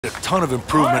A ton of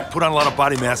improvement, put on a lot of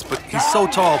body mass, but he's so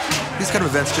tall, these kind of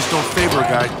events just don't favor a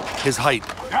guy his height.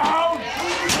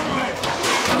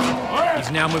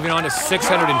 He's now moving on to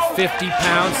 650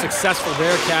 pounds. Successful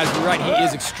there, Kaz. You're right, he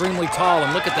is extremely tall,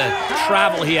 and look at the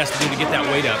travel he has to do to get that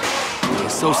weight up.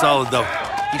 He's so solid, though.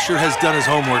 He sure has done his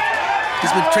homework. He's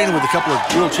been training with a couple of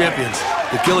world champions,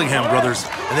 the Gillingham brothers,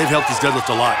 and they've helped his deadlift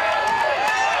a lot.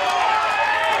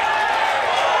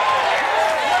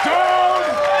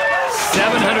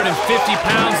 750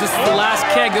 pounds. This is the last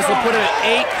keg. This will put it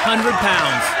at 800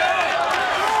 pounds.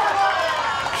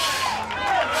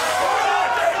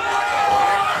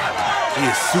 He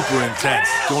is super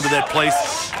intense, going to that place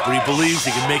where he believes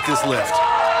he can make this lift.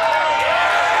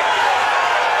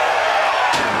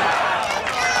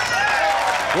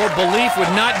 Well, belief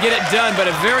would not get it done,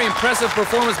 but a very impressive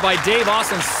performance by Dave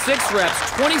Austin. 6 reps,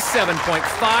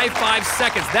 27.55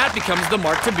 seconds. That becomes the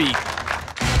mark to beat.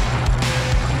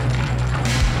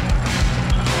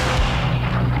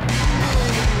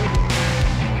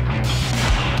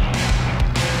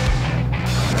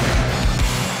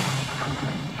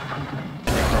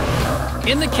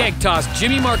 In the keg toss,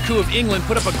 Jimmy Marcoux of England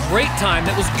put up a great time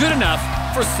that was good enough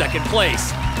for second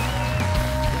place.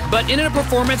 But in a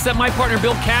performance that my partner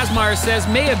Bill Kazmaier says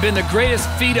may have been the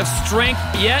greatest feat of strength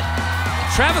yet,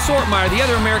 Travis Ortmeyer, the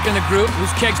other American in the group,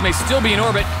 whose kegs may still be in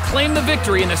orbit, claimed the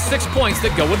victory in the 6 points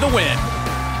that go with the win.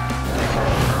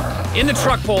 In the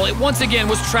truck poll, it once again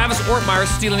was Travis Ortmeyer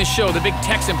stealing the show. The big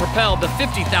Texan propelled the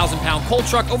 50,000-pound coal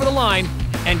truck over the line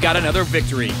and got another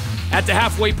victory. At the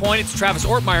halfway point, it's Travis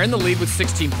Ortmeyer in the lead with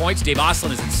 16 points. Dave Austin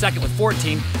is in second with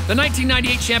 14. The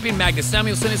 1998 champion Magnus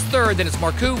Samuelsson is third. Then it's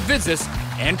Marcoux, Vidzis,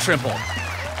 and Trimple.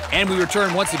 And we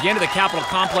return once again to the Capitol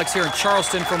Complex here in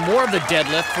Charleston for more of the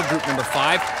deadlift for group number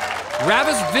 5.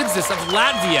 Ravis Vidzis of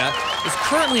Latvia is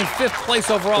currently in 5th place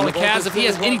overall. And Kaz, if he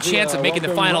has any chance of making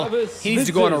the final, he needs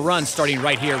to go on a run starting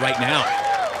right here, right now.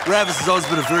 Ravis has always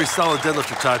been a very solid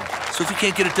deadlifter, Todd. So if you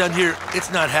can't get it done here, it's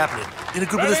not happening. In a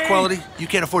group of this quality, you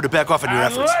can't afford to back off on your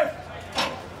efforts.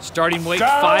 Starting weight,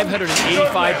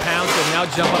 585 pounds. He'll now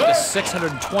jump up to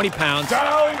 620 pounds.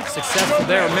 Successful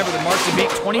there. Remember, the mark to beat,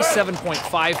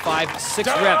 27.55, 6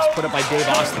 reps put up by Dave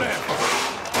Austin.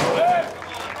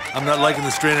 I'm not liking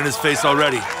the strain on his face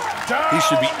already. These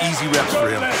should be easy reps for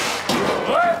him.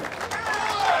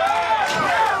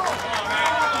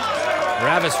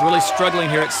 Ravis really struggling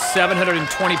here at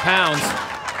 720 pounds.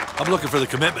 I'm looking for the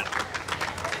commitment.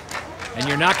 And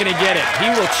you're not going to get it. He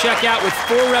will check out with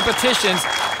 4 repetitions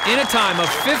in a time of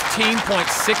 15.67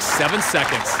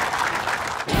 seconds.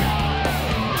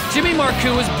 Jimmy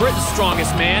Marcoux is Britain's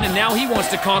strongest man, and now he wants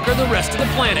to conquer the rest of the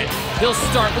planet. He'll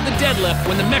start with the deadlift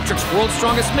when the Metrics World's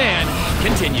Strongest Man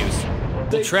continues.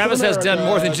 Well, Travis has done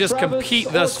more than just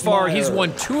compete thus far. He's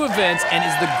won 2 events and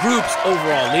is the group's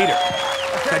overall leader.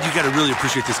 God, you got to really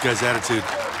appreciate this guy's attitude.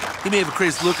 He may have a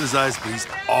crazy look in his eyes, but he's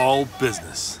all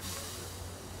business.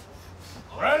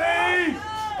 Ready?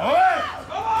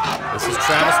 This is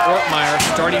Travis Ortmeyer,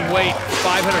 starting weight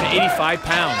 585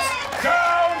 pounds.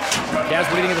 Kaz,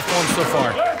 what do you think of the form so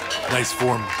far? Nice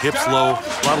form, hips low,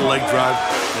 a lot of leg drive,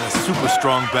 and a super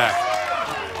strong back.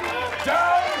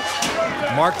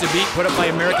 Mark to beat put up by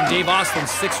American Dave Austin,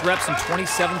 6 reps in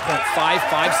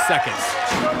 27.55 seconds.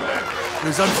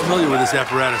 He's unfamiliar with this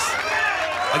apparatus.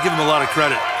 I give him a lot of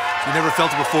credit. If you never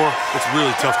felt it before, it's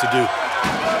really tough to do.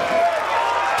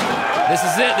 This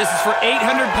is it. This is for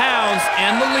 800 pounds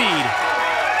and the lead.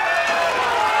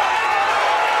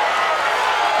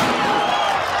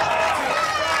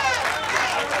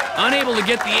 Unable to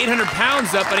get the 800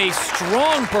 pounds up, but a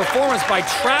strong performance by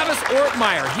Travis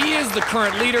Ortmeyer. He is the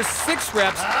current leader, 6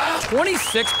 reps,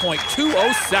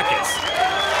 26.20 seconds.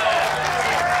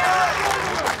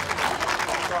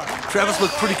 Travis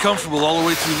looked pretty comfortable all the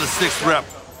way through the 6th rep,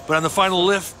 but on the final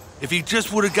lift, if he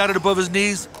just would have got it above his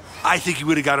knees, I think he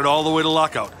would have got it all the way to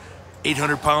lockout.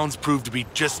 800 pounds proved to be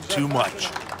just too much.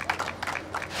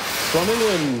 From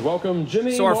England, welcome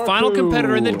Jimmy So our Marcoux. final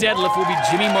competitor in the deadlift will be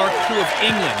Jimmy Marcoux of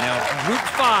England. Now, Group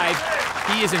 5,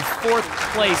 he is in 4th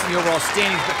place in the overall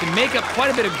standings, but can make up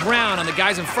quite a bit of ground on the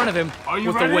guys in front of him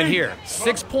with the win here.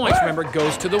 6 points, remember,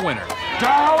 goes to the winner.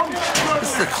 Down.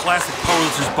 This is a classic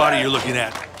powerlifter's body you're looking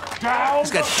at. He's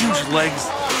got huge legs,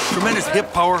 tremendous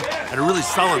hip power, and a really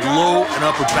solid low and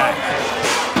upper back.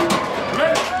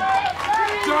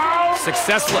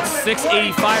 Successful at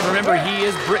 685. Remember, he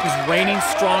is Britain's reigning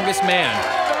strongest man.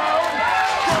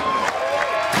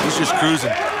 He's just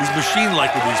cruising. He's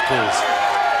machine-like with these pulls.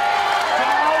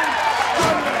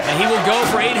 And he will go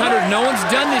for 800. No one's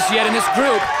done this yet in this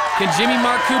group. Can Jimmy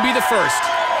Marcoux be the first?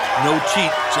 No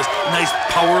cheat, just nice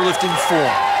powerlifting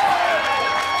form.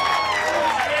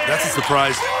 That's a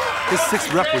surprise. His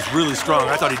 6th rep was really strong.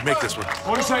 I thought he'd make this one.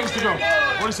 40 seconds to go.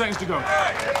 40 seconds to go.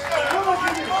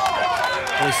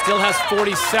 Well, he still has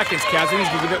 40 seconds, Kaz.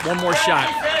 He's going to give it one more shot.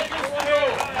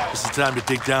 This is time to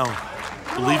dig down.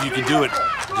 Believe you can do it.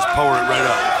 Just power it right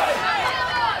up.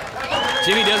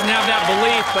 Jimmy doesn't have that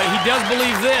belief, but he does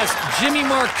believe this. Jimmy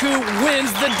Marcoux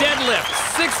wins the deadlift.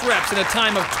 6 reps in a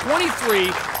time of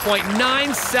 23.97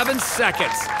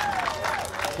 seconds.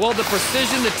 Well, the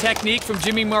precision, the technique from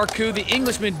Jimmy Marcoux, the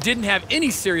Englishman didn't have any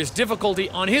serious difficulty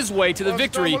on his way to the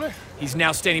victory. He's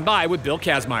now standing by with Bill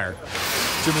Kazmaier.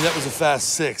 Jimmy, that was a fast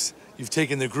 6. You've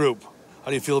taken the group. How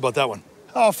do you feel about that one?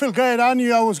 Oh, I feel great. I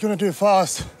knew I was going to do it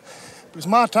fast. Because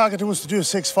my target was to do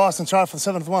 6 fast and try for the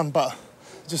 7th one, but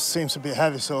it just seems to be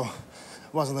heavy, so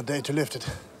it wasn't the day to lift it.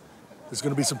 There's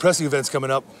going to be some pressing events coming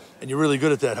up, and you're really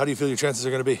good at that. How do you feel your chances are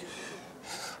going to be?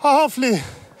 I'll hopefully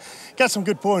get some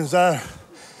good points there.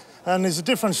 And it's a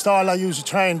different style I usually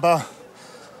train, but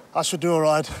I should do all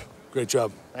right. Great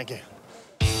job. Thank you.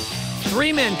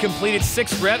 3 men completed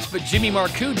 6 reps, but Jimmy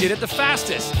Marcoux did it the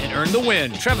fastest and earned the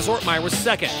win. Travis Ortmeyer was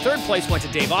 2nd. 3rd place went to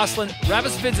Dave Iceland.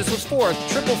 Ravis Vidzis was 4th,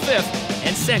 Triple 5th,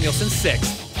 and Samuelson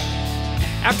 6th.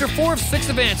 After 4 of 6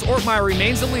 events, Ortmeyer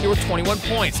remains the leader with 21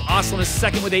 points. Iceland is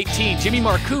 2nd with 18. Jimmy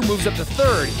Marcoux moves up to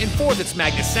 3rd. In 4th, it's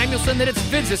Magnus Samuelson, then it's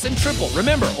Vidzis and Triple.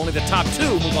 Remember, only the top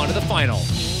 2 move on to the final.